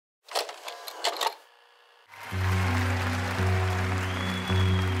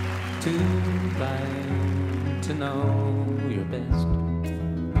too blind to know your best.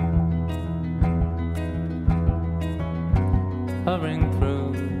 Hovering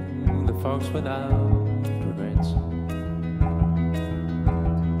through the forks without regrets.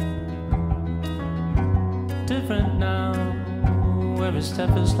 Different now, every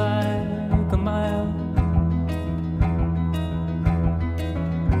step is like a mile.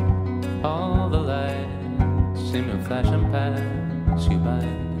 All the lights seem to flash and pass you by.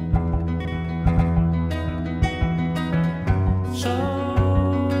 So,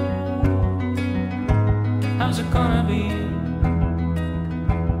 how's it gonna be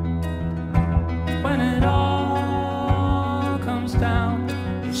when it all comes down?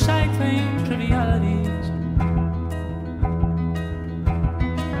 Recycling trivialities.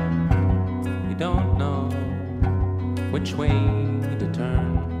 You don't know which way to turn.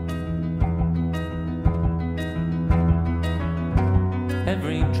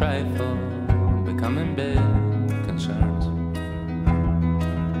 Every trifle becoming big concerns.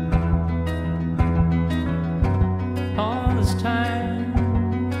 All this time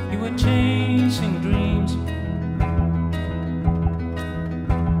you were chasing dreams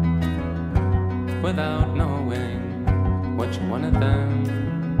without knowing what you wanted them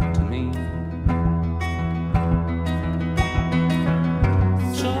to mean.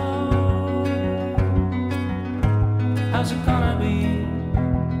 So how's it gonna be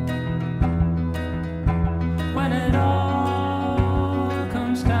when it all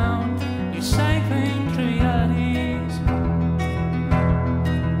comes down? Recycling trivialities.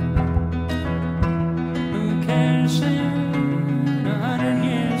 Who cares in 100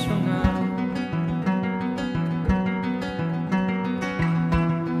 years from now?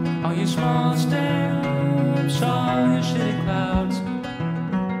 All your small steps, all your shitty clouds.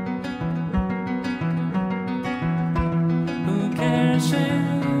 Who cares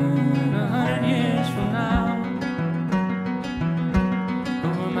in 100 years from now?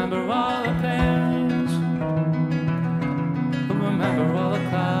 Who'll remember all the players? Who'll remember all the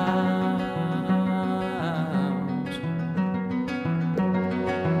clouds?